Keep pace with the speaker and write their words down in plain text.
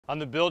On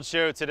the Build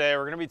Show today,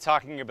 we're going to be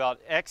talking about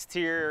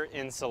exterior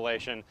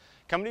insulation.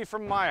 Coming to you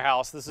from my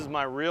house, this is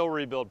my real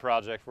rebuild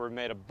project where we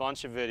made a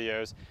bunch of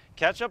videos.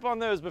 Catch up on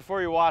those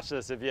before you watch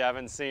this if you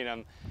haven't seen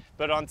them.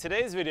 But on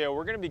today's video,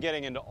 we're going to be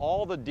getting into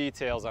all the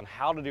details on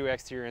how to do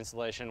exterior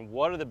insulation,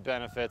 what are the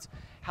benefits,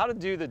 how to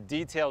do the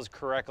details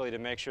correctly to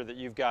make sure that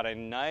you've got a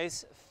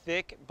nice,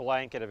 thick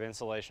blanket of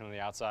insulation on the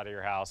outside of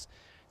your house.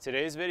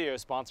 Today's video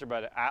is sponsored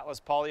by the Atlas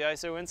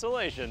Polyiso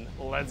Insulation.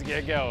 Let's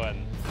get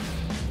going.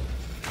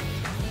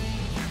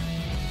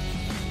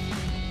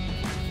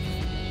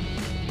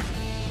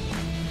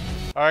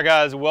 All right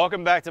guys,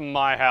 welcome back to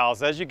my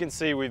house. As you can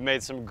see, we've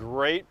made some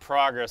great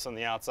progress on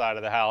the outside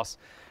of the house.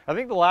 I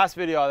think the last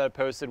video that I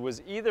posted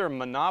was either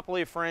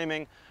Monopoly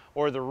framing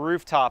or the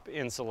rooftop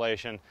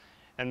insulation.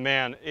 And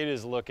man, it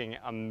is looking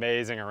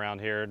amazing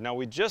around here. Now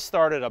we just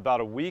started about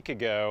a week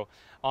ago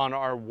on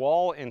our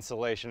wall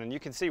insulation, and you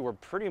can see we're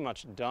pretty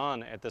much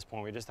done at this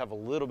point. We just have a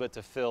little bit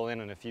to fill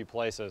in a few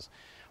places.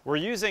 We're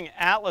using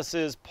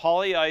Atlas's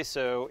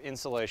Polyiso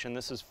insulation.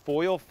 This is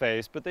foil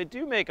face, but they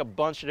do make a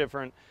bunch of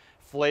different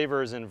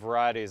flavors and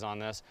varieties on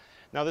this.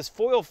 Now this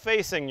foil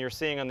facing you're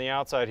seeing on the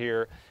outside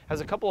here has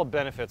a couple of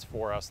benefits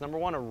for us. Number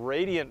one, a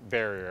radiant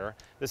barrier.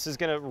 This is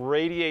going to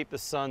radiate the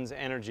sun's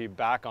energy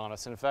back on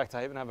us. In fact,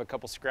 I even have a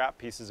couple scrap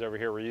pieces over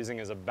here we're using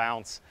as a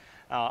bounce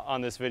on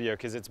this video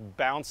because it's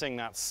bouncing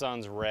that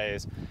sun's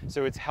rays.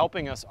 So it's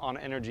helping us on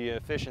energy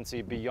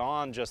efficiency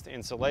beyond just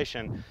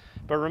insulation.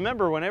 But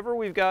remember, whenever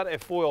we've got a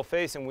foil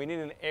facing, we need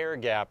an air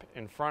gap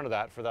in front of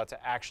that for that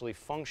to actually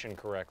function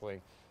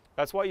correctly.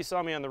 That's why you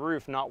saw me on the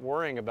roof not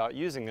worrying about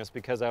using this,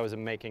 because I was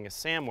making a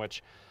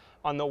sandwich.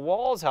 On the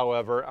walls,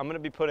 however, I'm going to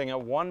be putting a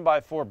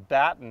 1x4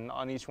 batten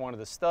on each one of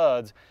the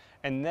studs,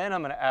 and then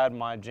I'm going to add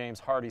my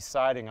James Hardie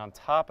siding on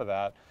top of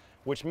that,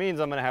 which means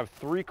I'm going to have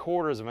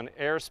 3/4 of an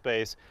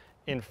airspace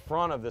in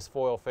front of this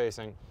foil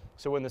facing.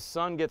 So when the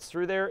sun gets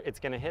through there, it's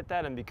going to hit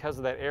that, and because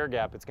of that air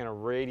gap, it's going to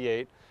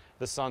radiate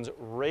the sun's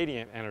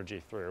radiant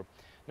energy through.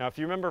 Now, if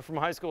you remember from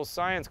high school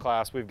science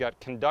class, we've got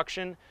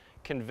conduction,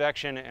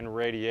 convection, and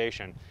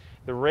radiation.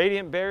 The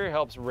radiant barrier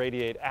helps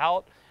radiate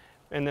out,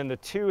 and then the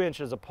 2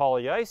 inches of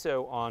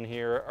polyiso on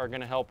here are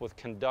going to help with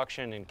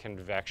conduction and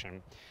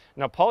convection.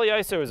 Now,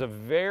 polyiso is a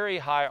very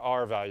high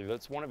R value.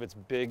 That's one of its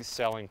big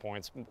selling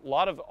points. A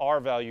lot of R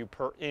value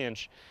per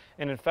inch,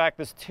 and in fact,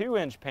 this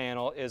 2-inch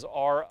panel is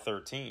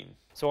R13.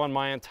 So on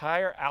my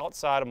entire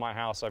outside of my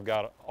house, I've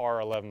got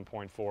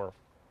R11.4.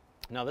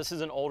 Now, this is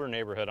an older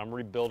neighborhood. I'm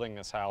rebuilding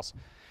this house.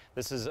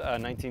 This is a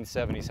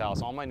 1970s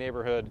house. All my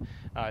neighborhood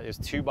is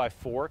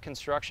 2x4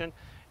 construction,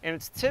 and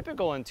it's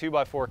typical in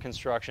 2x4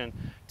 construction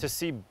to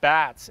see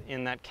bats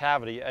in that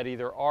cavity at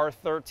either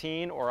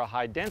R13 or a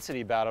high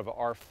density bat of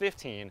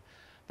R15.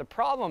 The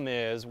problem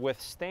is with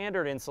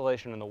standard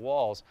insulation in the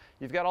walls,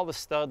 you've got all the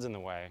studs in the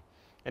way.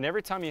 And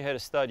every time you hit a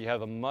stud, you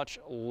have a much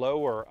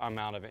lower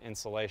amount of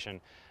insulation.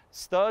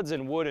 Studs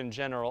in wood in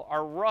general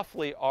are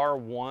roughly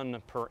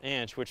R1 per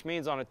inch, which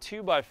means on a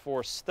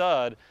 2x4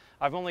 stud,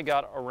 I've only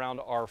got around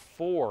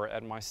R4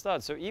 at my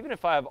stud. So even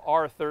if I have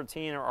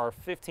R13 or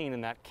R15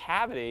 in that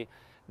cavity,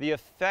 the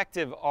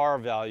effective R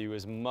value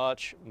is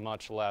much,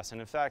 much less.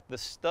 And in fact, the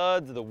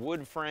studs, the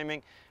wood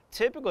framing,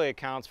 typically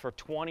accounts for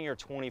 20 or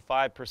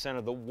 25%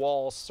 of the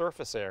wall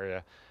surface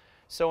area.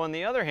 So on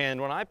the other hand,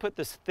 when I put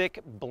this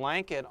thick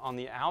blanket on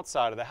the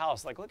outside of the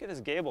house, like look at this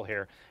gable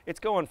here, it's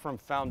going from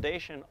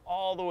foundation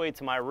all the way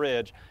to my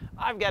ridge.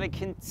 I've got a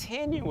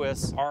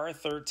continuous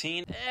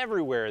R13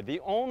 everywhere.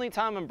 The only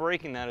time I'm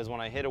breaking that is when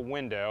I hit a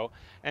window.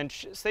 And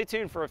stay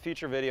tuned for a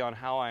future video on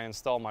how I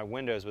install my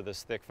windows with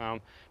this thick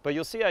foam. But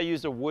you'll see I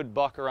used a wood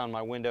buck around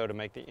my window to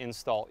make the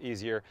install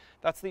easier.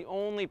 That's the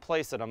only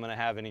place that I'm going to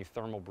have any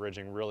thermal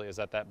bridging really, is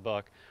at that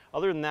buck.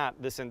 Other than that,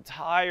 this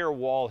entire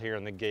wall here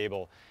in the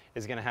gable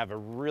is going to have a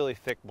really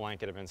thick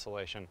blanket of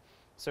insulation.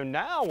 So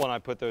now when I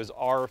put those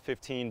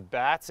R15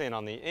 bats in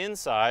on the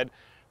inside,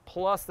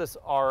 plus this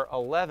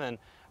R11,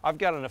 I've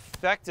got an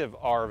effective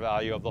R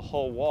value of the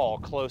whole wall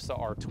close to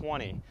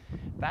R20.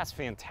 That's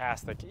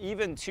fantastic.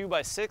 Even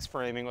 2x6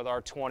 framing with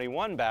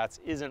R21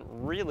 bats isn't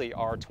really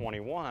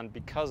R21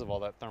 because of all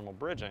that thermal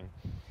bridging.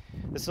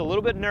 This is a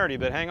little bit nerdy,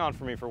 but hang on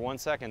for me for 1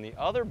 second. The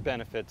other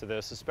benefit to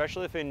this,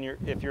 especially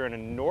if you're in a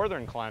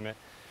northern climate,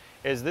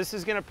 is this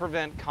is going to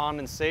prevent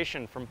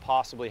condensation from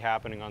possibly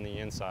happening on the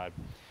inside.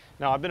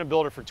 Now, I've been a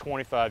builder for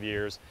 25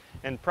 years,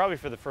 and probably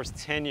for the first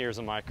 10 years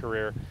of my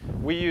career,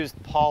 we used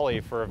poly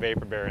for a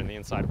vapor barrier in the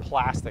inside,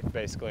 plastic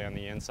basically on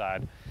the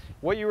inside.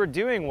 What you were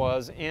doing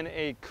was, in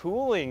a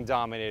cooling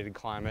dominated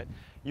climate,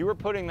 you were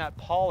putting that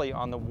poly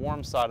on the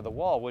warm side of the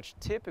wall, which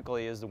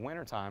typically is the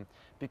wintertime,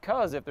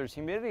 because if there's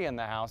humidity in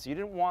the house, you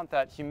didn't want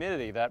that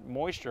humidity, that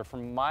moisture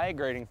from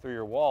migrating through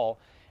your wall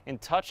and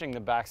touching the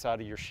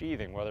backside of your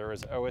sheathing, whether it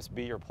was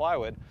OSB or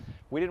plywood.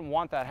 We didn't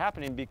want that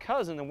happening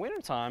because in the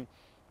wintertime,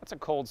 that's a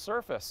cold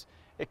surface.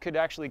 It could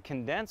actually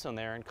condense on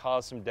there and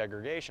cause some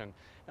degradation.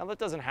 Now that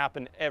doesn't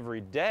happen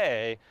every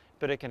day,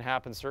 but it can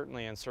happen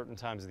certainly in certain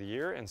times of the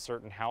year in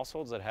certain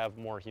households that have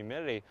more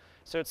humidity.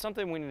 So it's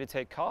something we need to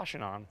take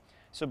caution on.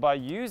 So by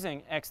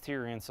using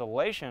exterior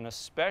insulation,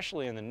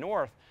 especially in the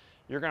north,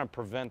 you're going to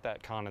prevent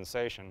that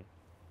condensation.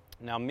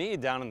 Now me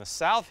down in the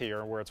south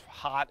here, where it's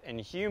hot and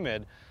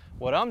humid,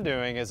 what I'm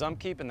doing is I'm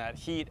keeping that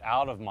heat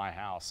out of my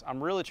house.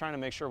 I'm really trying to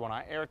make sure when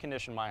I air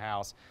condition my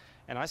house,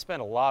 and I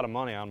spend a lot of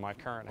money on my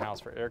current house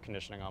for air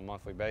conditioning on a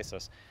monthly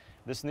basis.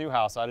 This new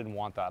house, I didn't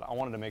want that. I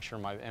wanted to make sure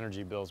my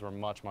energy bills were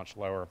much, much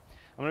lower.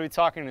 I'm going to be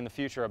talking in the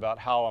future about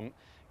how I'm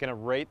going to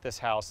rate this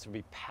house to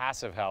be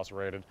passive house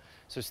rated.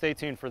 So stay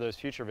tuned for those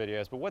future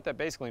videos. But what that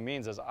basically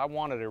means is I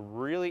wanted a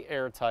really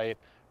airtight,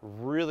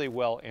 really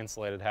well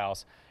insulated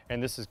house,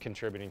 and this is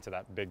contributing to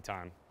that big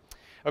time.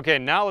 Okay,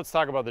 now let's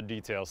talk about the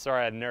details.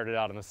 Sorry, I nerded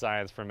out on the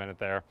science for a minute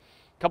there.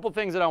 A couple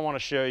things that I want to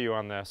show you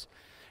on this.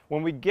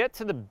 When we get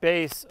to the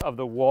base of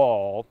the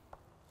wall,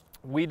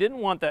 we didn't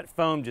want that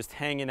foam just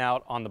hanging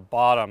out on the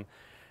bottom.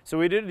 So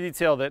we did a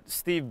detail that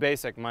Steve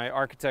Basic, my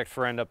architect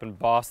friend up in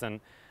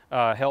Boston,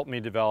 helped me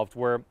develop,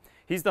 where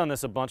he's done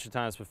this a bunch of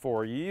times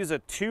before. You use a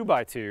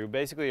 2x2,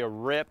 basically a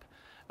rip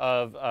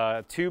of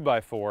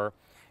 2x4,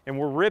 and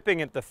we're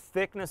ripping at the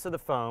thickness of the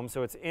foam,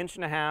 so it's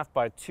 1.5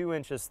 by 2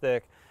 inches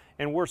thick,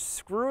 and we're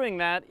screwing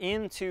that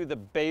into the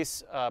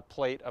base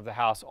plate of the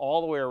house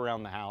all the way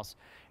around the house.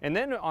 And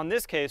then on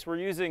this case, we're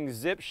using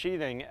zip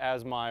sheathing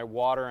as my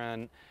water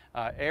and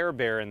air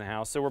barrier in the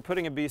house. So we're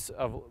putting a piece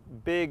of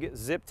big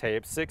zip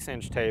tape,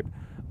 6-inch tape,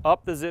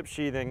 up the zip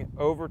sheathing,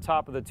 over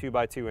top of the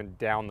 2x2 and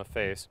down the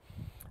face.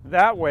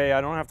 That way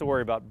I don't have to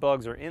worry about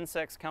bugs or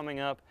insects coming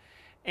up,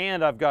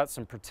 and I've got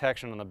some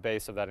protection on the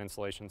base of that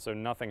insulation so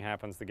nothing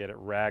happens to get it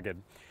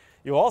ragged.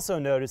 You'll also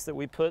notice that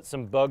we put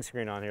some bug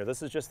screen on here.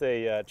 This is just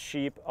a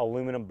cheap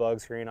aluminum bug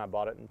screen. I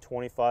bought it in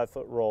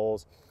 25-foot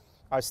rolls.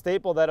 I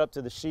staple that up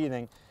to the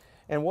sheathing,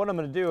 and what I'm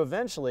going to do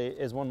eventually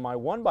is when my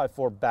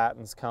 1x4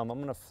 battens come, I'm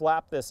going to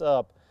flap this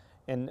up,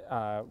 and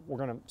we're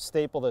going to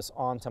staple this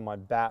onto my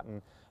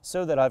batten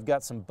so that I've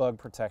got some bug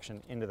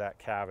protection into that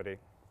cavity.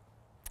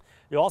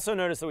 You'll also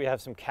notice that we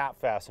have some cap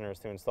fasteners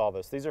to install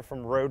this. These are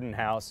from Roden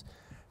House.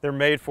 They're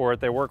made for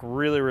it. They work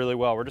really, really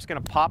well. We're just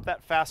going to pop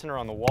that fastener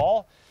on the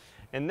wall.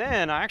 And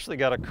then I actually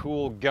got a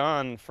cool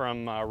gun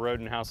from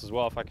Roden House as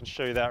well, if I can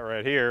show you that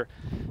right here.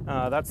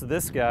 That's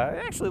this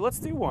guy. Actually, let's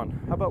do one.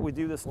 How about we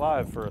do this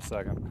live for a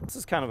second? This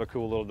is kind of a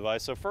cool little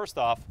device. So first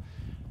off,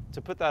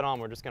 to put that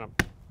on, we're just going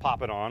to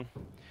pop it on.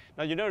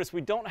 Now you notice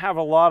we don't have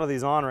a lot of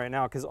these on right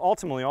now because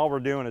ultimately all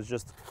we're doing is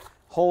just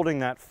holding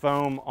that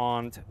foam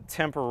on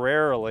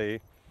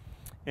temporarily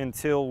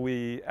until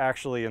we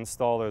actually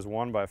install those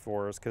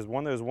 1x4s, because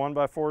when those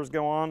 1x4s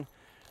go on,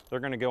 they're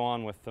going to go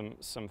on with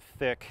some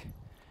thick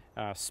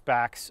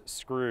Spax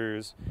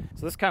screws.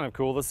 So this is kind of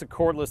cool. This is a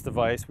cordless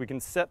device. We can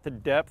set the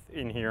depth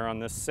in here on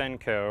this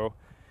Senko.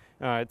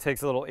 It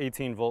takes a little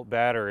 18-volt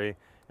battery,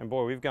 and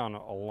boy, we've gone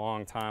a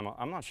long time.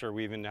 I'm not sure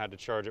we even had to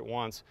charge it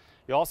once.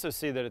 You also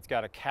see that it's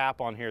got a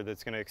cap on here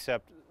that's going to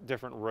accept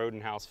different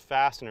Roden House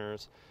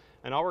fasteners,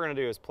 and all we're going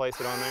to do is place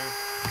it on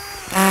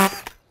there,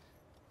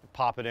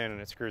 pop it in,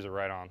 and it screws it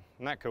right on.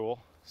 Isn't that cool?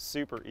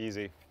 Super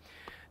easy.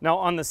 Now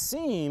on the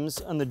seams,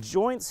 on the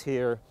joints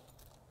here,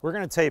 we're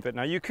going to tape it.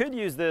 Now you could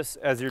use this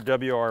as your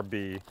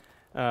WRB,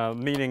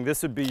 meaning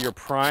this would be your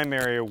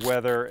primary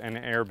weather and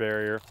air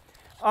barrier.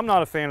 I'm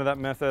not a fan of that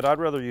method. I'd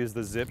rather use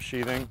the zip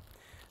sheathing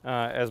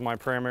as my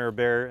primary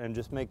barrier and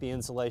just make the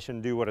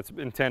insulation do what it's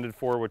intended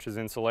for, which is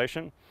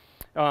insulation.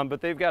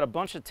 But they've got a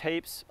bunch of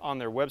tapes on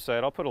their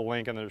website. I'll put a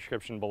link in the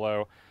description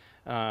below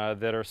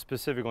that are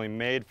specifically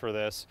made for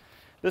this.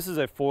 This is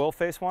a foil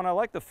face one. I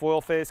like the foil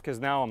face because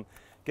now I'm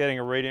getting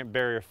a radiant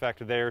barrier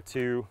effect there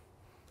too.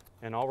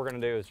 And all we're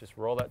going to do is just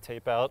roll that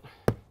tape out,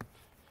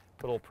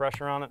 put a little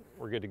pressure on it,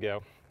 we're good to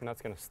go. And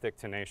that's going to stick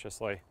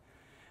tenaciously.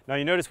 Now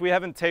you notice we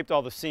haven't taped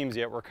all the seams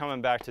yet. We're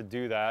coming back to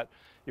do that.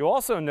 You'll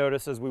also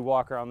notice as we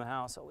walk around the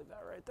house, I'll leave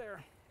that right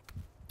there,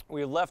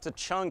 we left a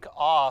chunk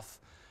off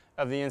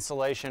of the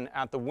insulation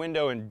at the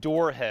window and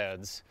door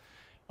heads.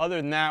 Other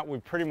than that,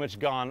 we've pretty much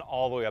gone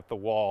all the way up the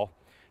wall.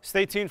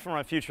 Stay tuned for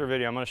my future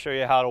video. I'm going to show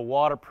you how to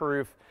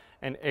waterproof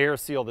and air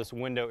seal this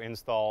window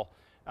install.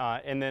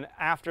 And then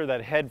after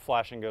that head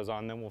flashing goes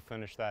on, then we'll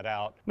finish that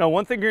out. Now,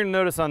 one thing you're gonna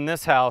notice on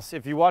this house,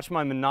 if you watch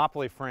my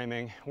Monopoly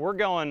framing, we're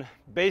going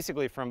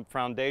basically from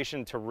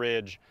foundation to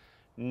ridge,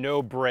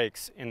 no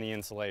breaks in the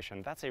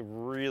insulation. That's a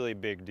really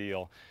big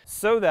deal.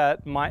 So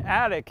that my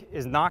attic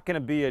is not gonna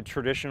be a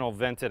traditional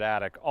vented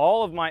attic.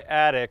 All of my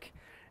attic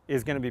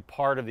is gonna be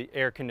part of the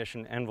air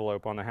conditioned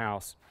envelope on the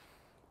house.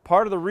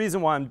 Part of the reason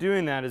why I'm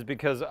doing that is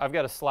because I've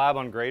got a slab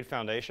on grade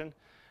foundation.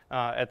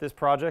 At this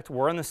project.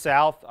 We're in the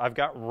south. I've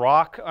got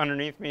rock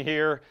underneath me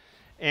here,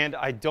 and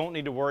I don't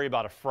need to worry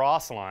about a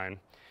frost line.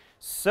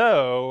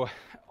 So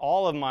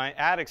all of my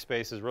attic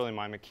space is really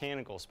my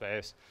mechanical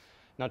space.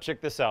 Now check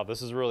this out.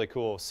 This is really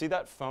cool. See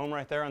that foam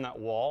right there on that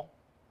wall?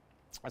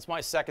 That's my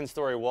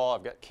second-story wall.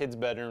 I've got kids'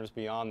 bedrooms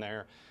beyond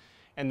there.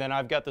 And then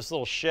I've got this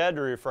little shed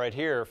roof right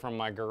here from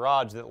my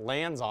garage that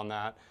lands on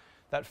that.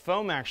 That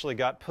foam actually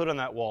got put on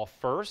that wall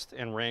first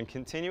and ran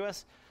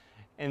continuous.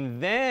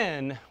 And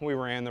then we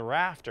ran the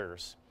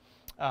rafters.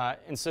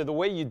 And so the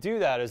way you do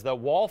that is the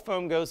wall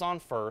foam goes on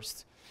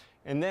first,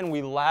 And then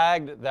we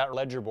lagged that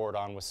ledger board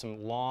on with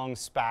some long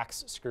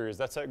Spax screws.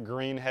 That's that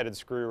green headed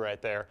screw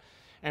right there.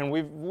 And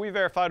we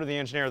verified with the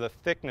engineer the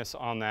thickness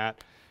on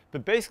that.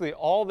 But basically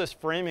all this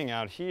framing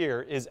out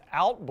here is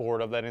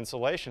outboard of that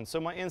insulation. So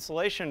my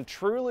insulation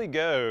truly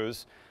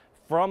goes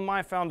from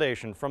my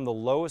foundation, from the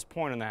lowest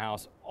point in the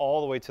house,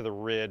 all the way to the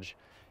ridge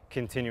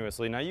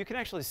continuously. Now you can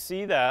actually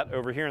see that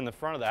over here in the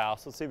front of the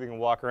house. Let's see if we can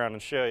walk around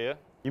and show you.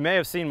 You may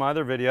have seen my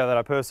other video that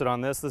I posted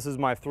on this. This is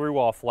my through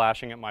wall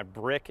flashing at my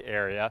brick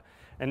area.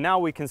 And now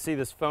we can see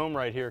this foam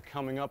right here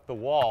coming up the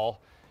wall,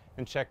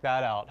 and check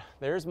that out.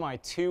 There's my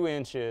 2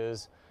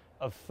 inches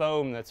of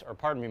foam that's, or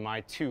pardon me,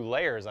 my 2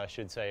 layers, I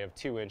should say, of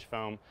 2-inch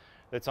foam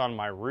that's on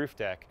my roof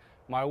deck.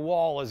 My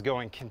wall is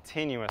going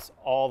continuous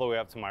all the way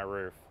up to my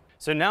roof.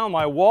 So now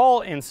my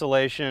wall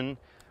insulation,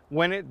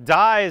 when it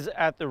dies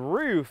at the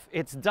roof,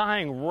 it's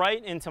dying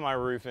right into my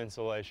roof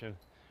insulation.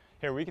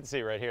 Here, we can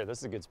see right here. This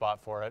is a good spot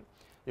for it.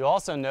 You'll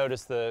also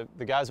notice the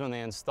guys, when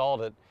they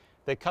installed it,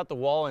 they cut the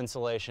wall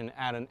insulation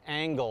at an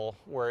angle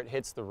where it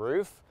hits the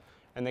roof,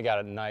 and they got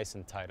it nice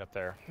and tight up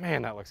there.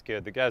 Man, that looks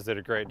good. The guys did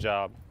a great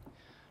job.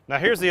 Now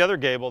here's the other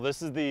gable.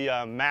 This is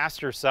the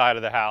master side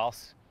of the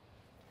house.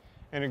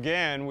 And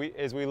again,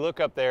 as we look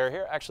up there,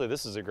 here, actually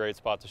this is a great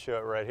spot to show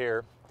it right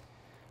here.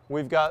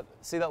 We've got,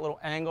 see that little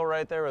angle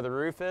right there where the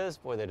roof is?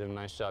 Boy, they did a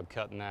nice job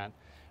cutting that.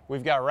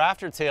 We've got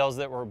rafter tails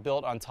that were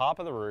built on top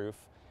of the roof,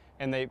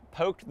 and they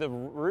poked the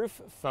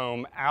roof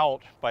foam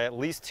out by at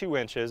least 2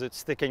 inches. It's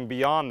sticking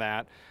beyond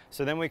that.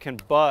 So then we can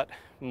butt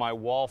my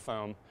wall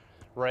foam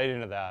right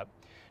into that.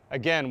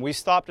 Again, we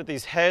stopped at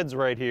these heads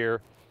right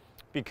here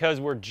because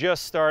we're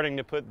just starting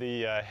to put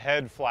the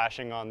head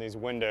flashing on these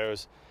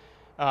windows.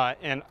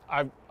 And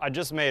I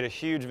just made a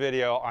huge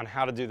video on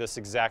how to do this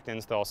exact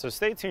install. So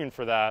stay tuned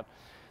for that.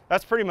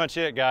 That's pretty much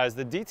it, guys.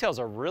 The details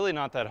are really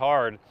not that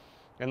hard.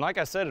 And like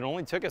I said, it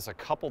only took us a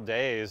couple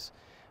days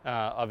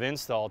of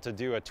install to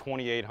do a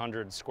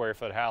 2,800 square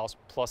foot house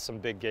plus some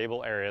big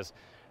gable areas.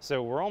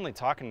 So we're only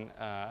talking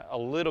a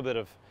little bit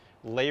of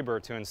labor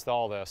to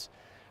install this.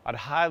 I'd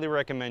highly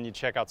recommend you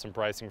check out some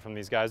pricing from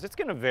these guys. It's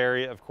gonna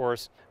vary, of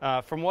course.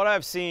 From what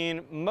I've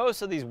seen,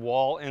 most of these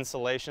wall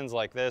insulations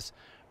like this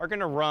are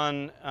gonna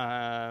run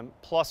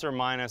plus or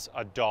minus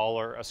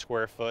 $1 a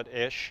square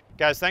foot-ish.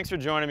 Guys, thanks for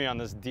joining me on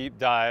this deep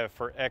dive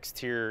for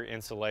exterior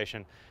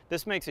insulation.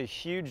 This makes a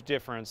huge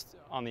difference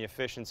on the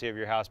efficiency of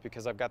your house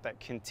because I've got that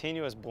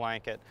continuous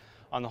blanket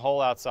on the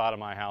whole outside of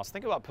my house.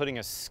 Think about putting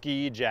a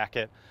ski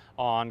jacket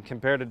on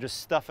compared to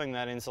just stuffing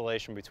that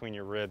insulation between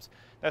your ribs.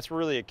 That's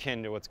really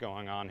akin to what's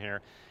going on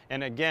here.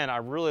 And again, I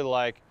really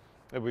like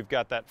that we've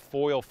got that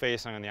foil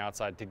facing on the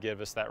outside to give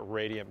us that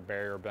radiant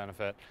barrier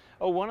benefit.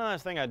 Oh, one other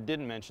thing I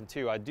didn't mention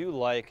too, I do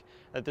like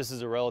that this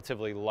is a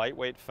relatively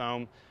lightweight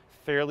foam,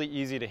 fairly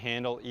easy to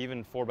handle,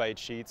 even 4x8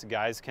 sheets.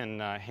 Guys can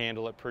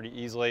handle it pretty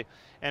easily.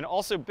 And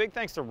also big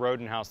thanks to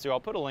Roden House too. I'll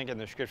put a link in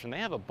the description. They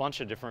have a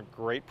bunch of different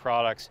great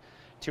products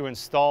to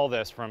install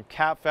this, from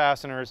cap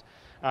fasteners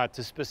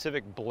to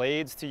specific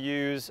blades to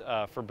use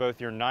for both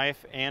your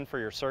knife and for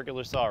your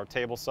circular saw or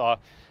table saw.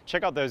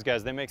 Check out those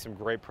guys. They make some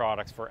great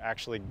products for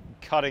actually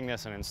cutting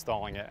this and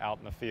installing it out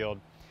in the field.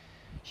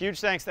 Huge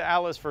thanks to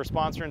Atlas for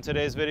sponsoring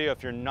today's video.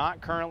 If you're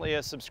not currently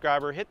a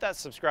subscriber, hit that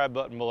subscribe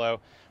button below.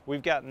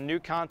 We've got new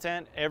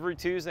content every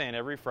Tuesday and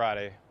every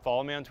Friday.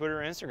 Follow me on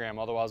Twitter and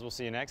Instagram. Otherwise, we'll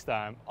see you next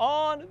time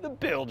on The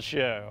Build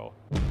Show.